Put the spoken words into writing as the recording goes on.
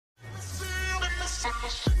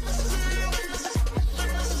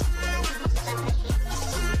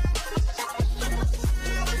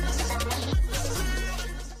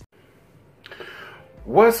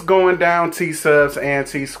What's going down, T-Subs and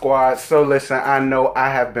T-Squad? So listen, I know I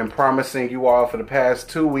have been promising you all for the past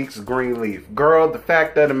 2 weeks Greenleaf. Girl, the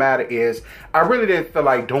fact of the matter is, I really didn't feel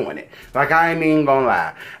like doing it. Like, I ain't even gonna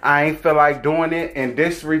lie. I ain't feel like doing it, and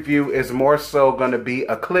this review is more so gonna be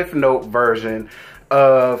a Cliff Note version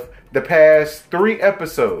of the past 3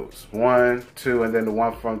 episodes. 1, 2, and then the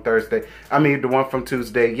one from Thursday. I mean, the one from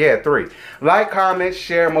Tuesday. Yeah, 3. Like, comment,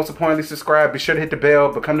 share, most importantly, subscribe. Be sure to hit the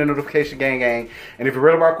bell, become the notification gang. And if you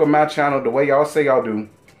really rock with my channel the way y'all say y'all do,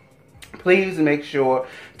 please make sure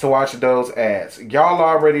to watch those ads. Y'all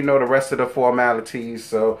already know the rest of the formalities,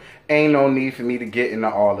 so ain't no need for me to get into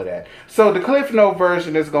all of that. So the Cliff Note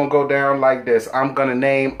version is going to go down like this. I'm going to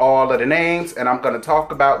name all of the names, and I'm going to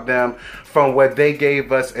talk about them from what they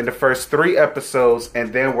gave us in the first 3 episodes,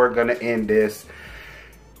 and then we're going to end this.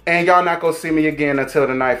 And y'all not going to see me again until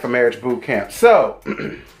the night for marriage boot camp. So,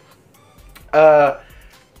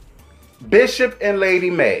 Bishop and Lady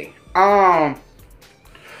May.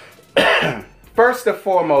 First and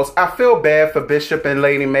foremost, I feel bad for Bishop and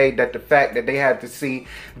Lady May that the fact that they had to see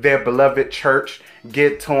their beloved church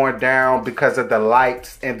get torn down because of the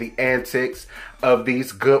lights and the antics of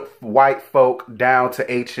these good white folk down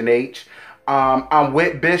to H&H. I'm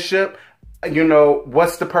with Bishop. You know,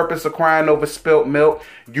 what's the purpose of crying over spilt milk?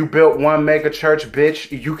 You built one mega church,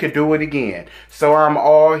 bitch. You could do it again. So I'm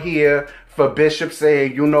all here for Bishop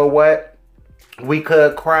saying, you know what? We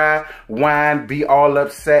could cry, whine, be all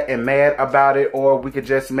upset and mad about it, or we could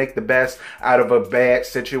just make the best out of a bad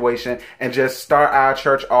situation and just start our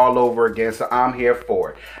church all over again. So I'm here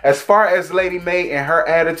for it. As far as Lady May and her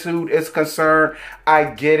attitude is concerned, I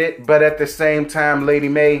get it. But at the same time, Lady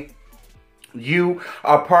May, you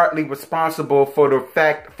are partly responsible for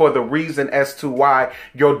the reason as to why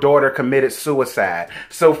your daughter committed suicide.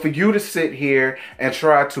 So for you to sit here and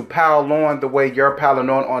try to pile on the way you're piling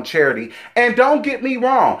on Charity, and don't get me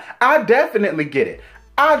wrong, I definitely get it.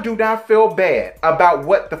 I do not feel bad about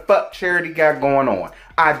what the fuck Charity got going on.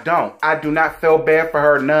 I don't. I do not feel bad for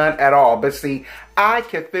her, none at all. But see, I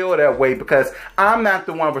can feel that way because I'm not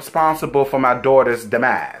the one responsible for my daughter's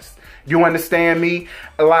demise. You understand me?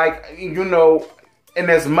 Like, you know, and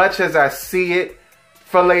as much as I see it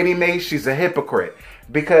for Lady May, she's a hypocrite.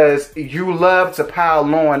 Because you love to pile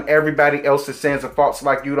on everybody else's sins and faults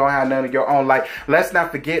like you don't have none of your own. Like, let's not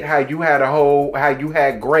forget how you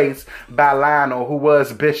had Grace by Lionel, who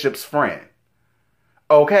was Bishop's friend.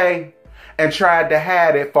 Okay? And tried to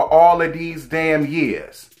hide it for all of these damn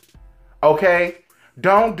years. Okay?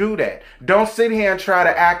 Don't do that. Don't sit here and try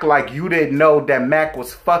to act like you didn't know that Mac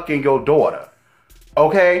was fucking your daughter.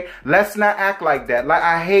 Okay? Let's not act like that. Like,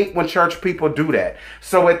 I hate when church people do that.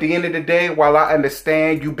 So at the end of the day, while I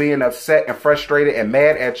understand you being upset and frustrated and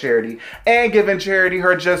mad at Charity and giving Charity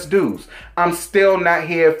her just dues, I'm still not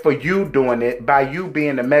here for you doing it by you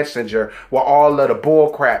being the messenger with all of the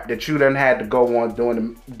bull crap that you done had to go on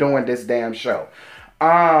doing this damn show.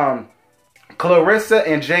 Clarissa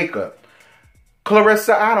and Jacob.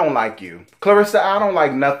 Clarissa, I don't like you. Clarissa, I don't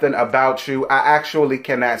like nothing about you. I actually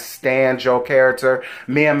cannot stand your character.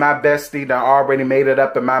 Me and my bestie done already made it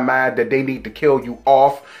up in my mind that they need to kill you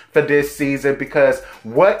off for this season because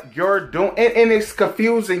what you're doing, and it's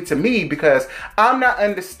confusing to me because I'm not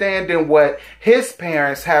understanding what his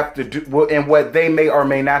parents have to do and what they may or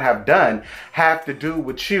may not have done have to do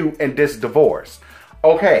with you and this divorce.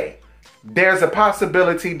 Okay, there's a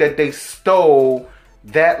possibility that they stole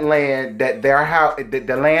that land, that their house,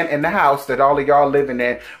 the land and the house that all of y'all living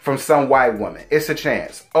in from some white woman. It's a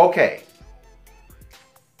chance. Okay.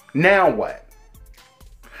 Now what?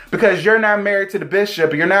 Because you're not married to the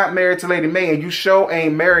bishop, you're not married to Lady May, and you sure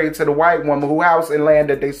ain't married to the white woman whose house and land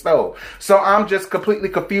that they stole. So I'm just completely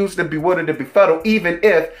confused and bewildered and befuddled, even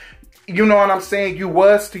if, you know what I'm saying, you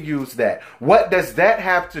was to use that. What does that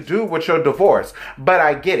have to do with your divorce? But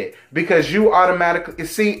I get it. Because you automatically,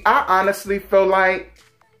 see, I honestly feel like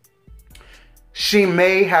she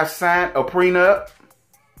may have signed a prenup.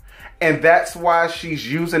 And that's why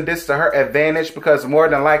she's using this to her advantage. Because more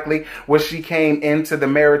than likely, what she came into the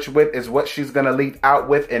marriage with is what she's going to leave out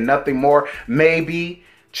with and nothing more. Maybe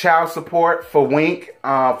child support for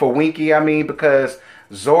Winky, I mean, because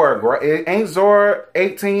Zora, ain't Zora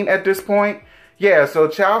 18 at this point? Yeah, so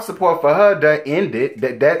child support for her done ended.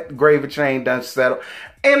 That gravy train done settled.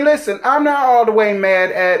 And listen, I'm not all the way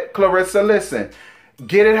mad at Clarissa. Listen,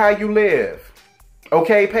 get it how you live.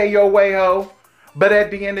 Okay, pay your way, ho. But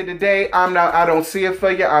at the end of the day, I don't see it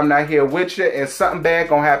for you. I'm not here with you, and something bad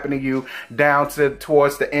gonna happen to you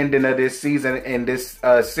towards the ending of this season in this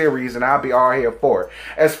series, and I'll be all here for it.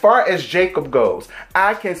 As far as Jacob goes,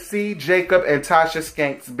 I can see Jacob and Tasha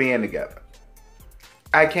Skanks being together.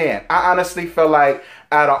 I can. I honestly feel like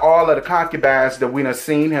out of all of the concubines that we done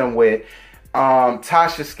seen him with,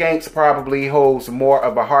 Tasha Skanks probably holds more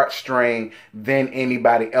of a heartstring than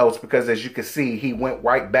anybody else, because as you can see, he went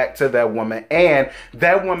right back to that woman, and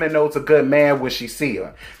that woman knows a good man when she see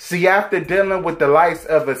her. See, after dealing with the likes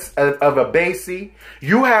of a Basie,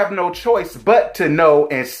 you have no choice but to know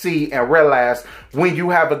and see and realize when you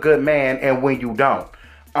have a good man and when you don't.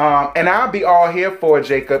 And I'll be all here for it,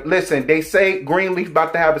 Jacob. Listen, they say Greenleaf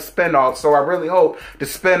about to have a spinoff, so I really hope the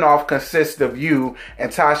spinoff consists of you and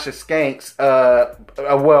Tasha Skanks,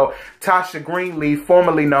 Tasha Greenleaf,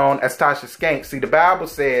 formerly known as Tasha Skanks. See, the Bible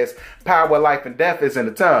says power, life, and death is in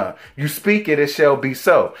the tongue. You speak it, it shall be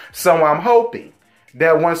so. So I'm hoping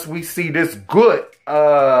that once we see this good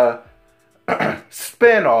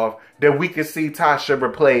spinoff, that we can see Tasha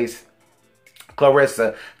replace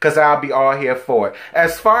Clarissa, because I'll be all here for it.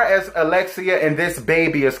 As far as Alexia and this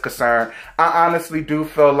baby is concerned, I honestly do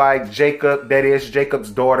feel like Jacob, that is Jacob's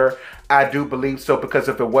daughter, I do believe so, because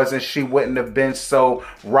if it wasn't, she wouldn't have been so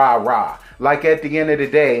rah-rah. Like, at the end of the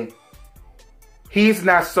day, he's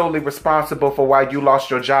not solely responsible for why you lost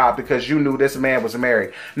your job, because you knew this man was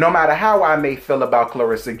married. No matter how I may feel about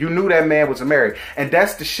Clarissa, you knew that man was married. And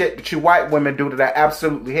that's the shit that you white women do that I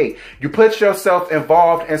absolutely hate. You put yourself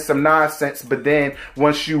involved in some nonsense, but then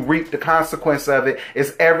once you reap the consequence of it,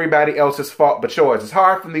 it's everybody else's fault but yours. It's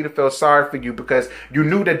hard for me to feel sorry for you, because you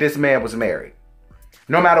knew that this man was married.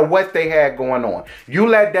 No matter what they had going on, you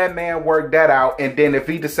let that man work that out, and then if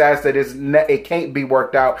he decides that it can't be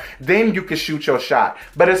worked out, then you can shoot your shot.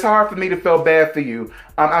 But it's hard for me to feel bad for you.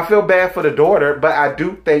 I feel bad for the daughter, but I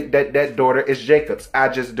do think that that daughter is Jacob's. I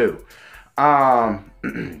just do.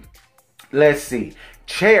 Let's see.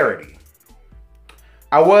 Charity.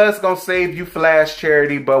 I was going to save you for last,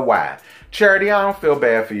 Charity, but why? Charity, I don't feel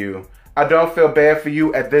bad for you. I don't feel bad for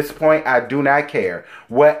you at this point. I do not care.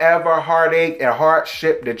 Whatever heartache and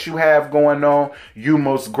hardship that you have going on, you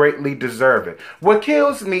most greatly deserve it. What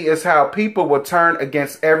kills me is how people will turn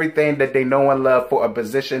against everything that they know and love for a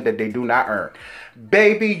position that they do not earn.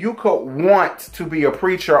 Baby, you could want to be a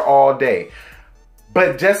preacher all day.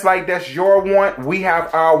 But just like that's your want, we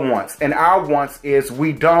have our wants. And our wants is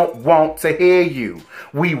we don't want to hear you.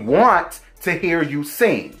 We want to hear you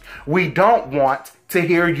sing. We don't want to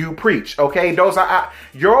hear you preach, okay? Those are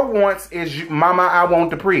your wants is, mama, I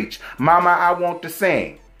want to preach. Mama, I want to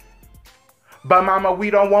sing. But mama, we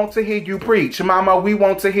don't want to hear you preach. Mama, we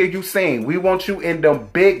want to hear you sing. We want you in them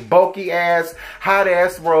big, bulky ass, hot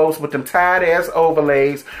ass robes with them tied ass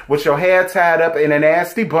overlays, with your hair tied up in a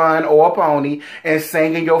nasty bun or a pony, and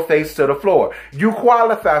singing your face to the floor. You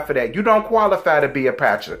qualify for that. You don't qualify to be a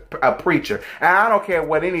preacher. And I don't care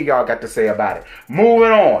what any of y'all got to say about it.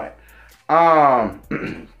 Moving on.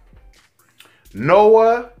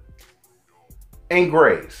 Noah and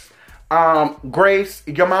Grace. Grace,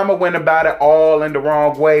 your mama went about it all in the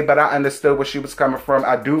wrong way, but I understood where she was coming from.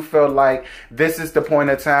 I do feel like this is the point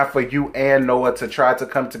of time for you and Noah to try to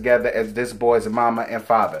come together as this boy's mama and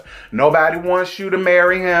father. Nobody wants you to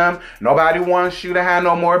marry him. Nobody wants you to have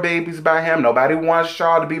no more babies by him. Nobody wants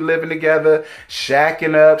y'all to be living together,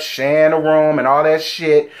 shacking up, sharing a room and all that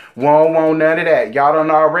shit. Won't want none of that. Y'all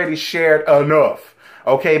done already shared enough.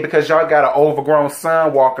 Okay, because y'all got an overgrown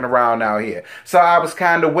son walking around out here. So I was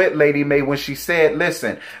kind of with Lady May when she said,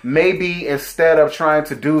 listen, maybe instead of trying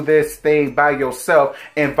to do this thing by yourself,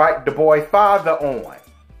 invite the boy father on.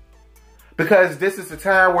 Because this is the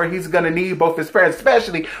time where he's going to need both his parents,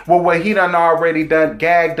 especially with what he done already done,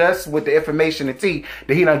 gagged us with the information and tea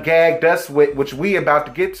that he done gagged us with, which we about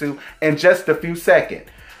to get to in just a few seconds.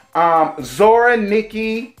 Zora,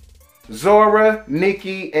 Nikki,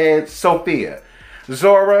 and Sophia.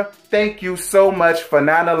 Zora, thank you so much for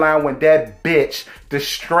not allowing that bitch to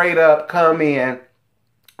straight up come in,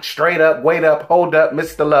 straight up, wait up, hold up,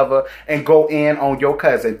 Mr. Lover, and go in on your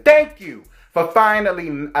cousin. Thank you for finally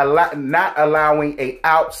not allowing an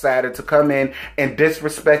outsider to come in and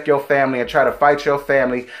disrespect your family and try to fight your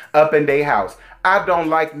family up in their house. I don't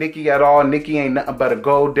like Nikki at all. Nikki ain't nothing but a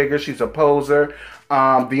gold digger. She's a poser.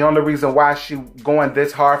 The only reason why she going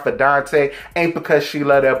this hard for Dante ain't because she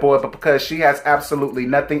love that boy, but because she has absolutely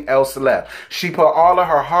nothing else left. She put all of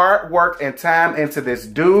her hard work and time into this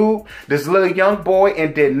dude, this little young boy,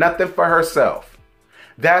 and did nothing for herself.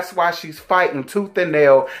 That's why she's fighting tooth and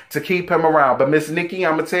nail to keep him around. But Miss Nikki,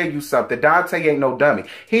 I'm going to tell you something. Dante ain't no dummy.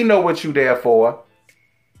 He know what you there for.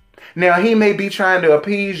 Now, he may be trying to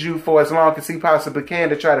appease you for as long as he possibly can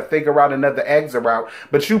to try to figure out another exit route.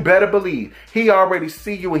 But you better believe he already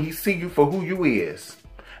see you and he see you for who you is.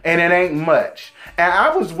 And it ain't much. And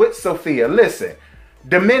I was with Sophia. Listen,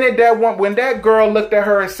 the minute when that girl looked at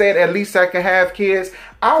her and said, at least I can have kids,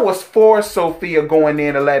 I was for Sophia going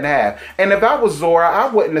in and letting her have. And if I was Zora,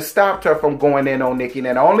 I wouldn't have stopped her from going in on Nikki.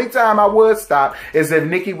 And the only time I would stop is if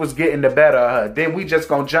Nikki was getting the better of her. Then we just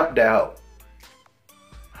gonna jump that hoe.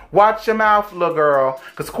 Watch your mouth, little girl,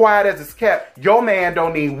 because quiet as it's kept, your man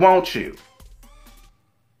don't even want you.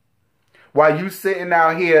 While you sitting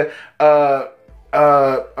out here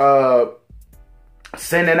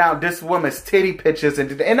sending out this woman's titty pictures.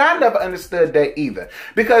 And I never understood that either.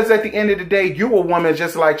 Because at the end of the day, you a woman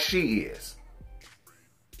just like she is.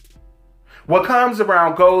 What comes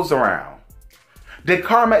around goes around. The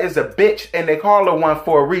karma is a bitch and they call her one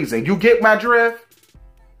for a reason. You get my drift?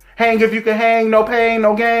 Hang if you can hang, no pain,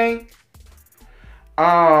 no gain.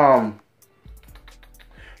 Last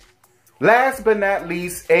but not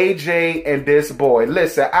least, AJ and this boy.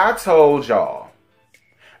 Listen, I told y'all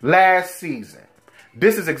last season,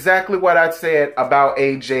 this is exactly what I said about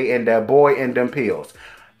AJ and that boy and them pills.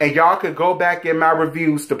 And y'all could go back in my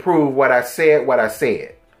reviews to prove what I said.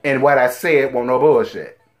 And what I said wasn't no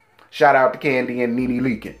bullshit. Shout out to Candy and Nene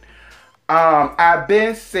Leakin. I've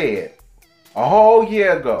been said a whole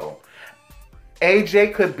year ago,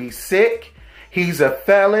 AJ could be sick. He's a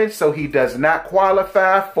felon, so he does not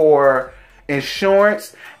qualify for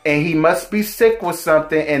insurance. And he must be sick with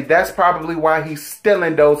something. And that's probably why he's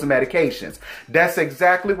stealing those medications. That's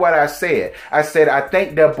exactly what I said. I said, I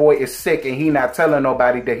think that boy is sick and he not telling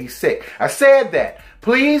nobody that he's sick. I said that.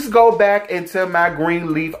 Please go back into my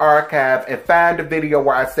Greenleaf archive and find the video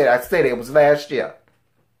where I said it was last year.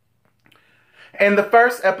 In the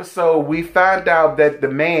first episode, we found out that the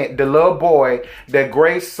little boy that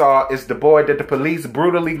Grace saw is the boy that the police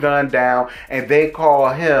brutally gunned down, and they call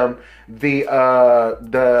him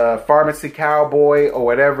the pharmacy cowboy or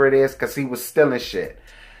whatever it is because he was stealing shit.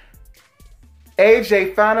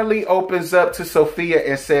 AJ finally opens up to Sophia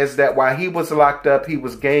and says that while he was locked up, he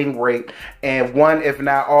was gang raped. And one, if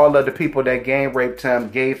not all of the people that gang raped him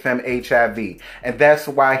gave him HIV. And that's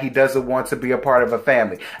why he doesn't want to be a part of a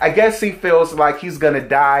family. I guess he feels like he's going to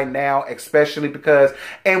die now, especially because,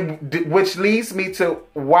 which leads me to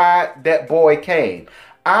why that boy came.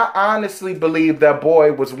 I honestly believe that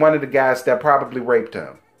boy was one of the guys that probably raped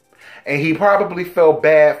him. And he probably felt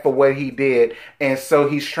bad for what he did. And so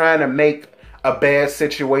he's trying to make a bad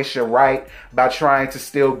situation right by trying to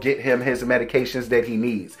still get him his medications that he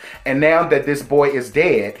needs. And now that this boy is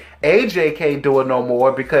dead, AJ can't do it no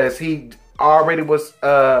more because he already was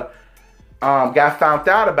got found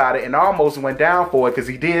out about it and almost went down for it because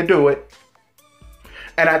he did do it.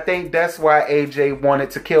 And I think that's why AJ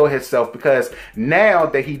wanted to kill himself, because now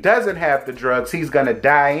that he doesn't have the drugs, he's going to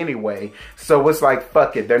die anyway. So it's like,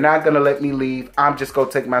 fuck it. They're not going to let me leave. I'm just going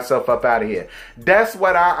to take myself up out of here. That's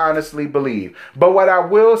what I honestly believe. But what I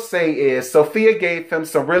will say is Sophia gave him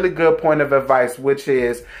some really good point of advice, which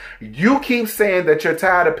is you keep saying that you're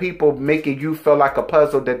tired of people making you feel like a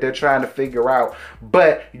puzzle that they're trying to figure out,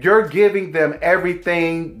 but you're giving them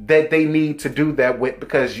everything that they need to do that with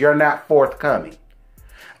because you're not forthcoming.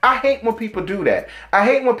 I hate when people do that. I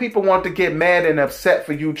hate when people want to get mad and upset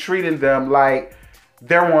for you treating them like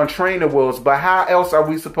they're on trainer wheels. But how else are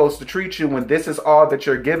we supposed to treat you when this is all that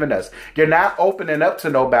you're giving us? You're not opening up to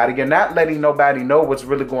nobody. You're not letting nobody know what's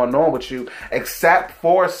really going on with you, except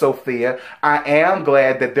for Sophia. I am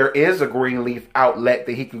glad that there is a Greenleaf outlet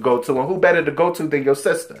that he could go to. And who better to go to than your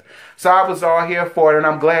sister? So I was all here for it, and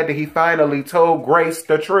I'm glad that he finally told Grace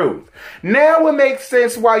the truth. Now it makes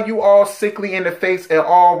sense why you all sickly in the face and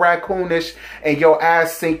all raccoonish and your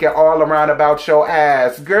eyes sinking all around about your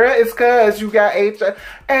ass. Girl, it's cause you got AJ.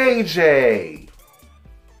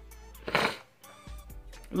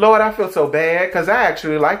 Lord, I feel so bad because I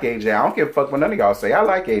actually like AJ. I don't give a fuck what none of y'all say. I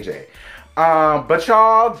like AJ. But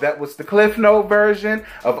y'all, that was the Cliff Note version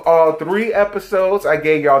of all 3 episodes. I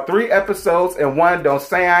gave y'all 3 episodes and one. Don't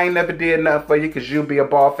say I ain't never did nothing for you because you'll be a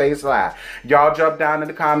bald-faced lie. Y'all jump down in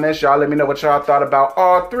the comments. Y'all let me know what y'all thought about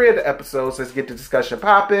all 3 of the episodes. Let's get the discussion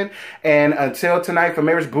popping. And until tonight for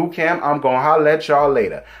Marriage Boot Camp, I'm going to holler at y'all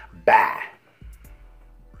later. Bye.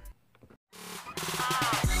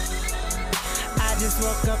 I just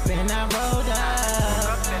woke up and I rolled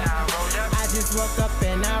up. I just woke up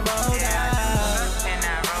and I rolled up.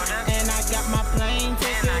 And I got my plane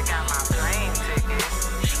ticket.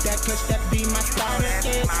 That kush, that be my starter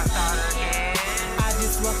kit. I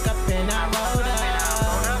just woke up and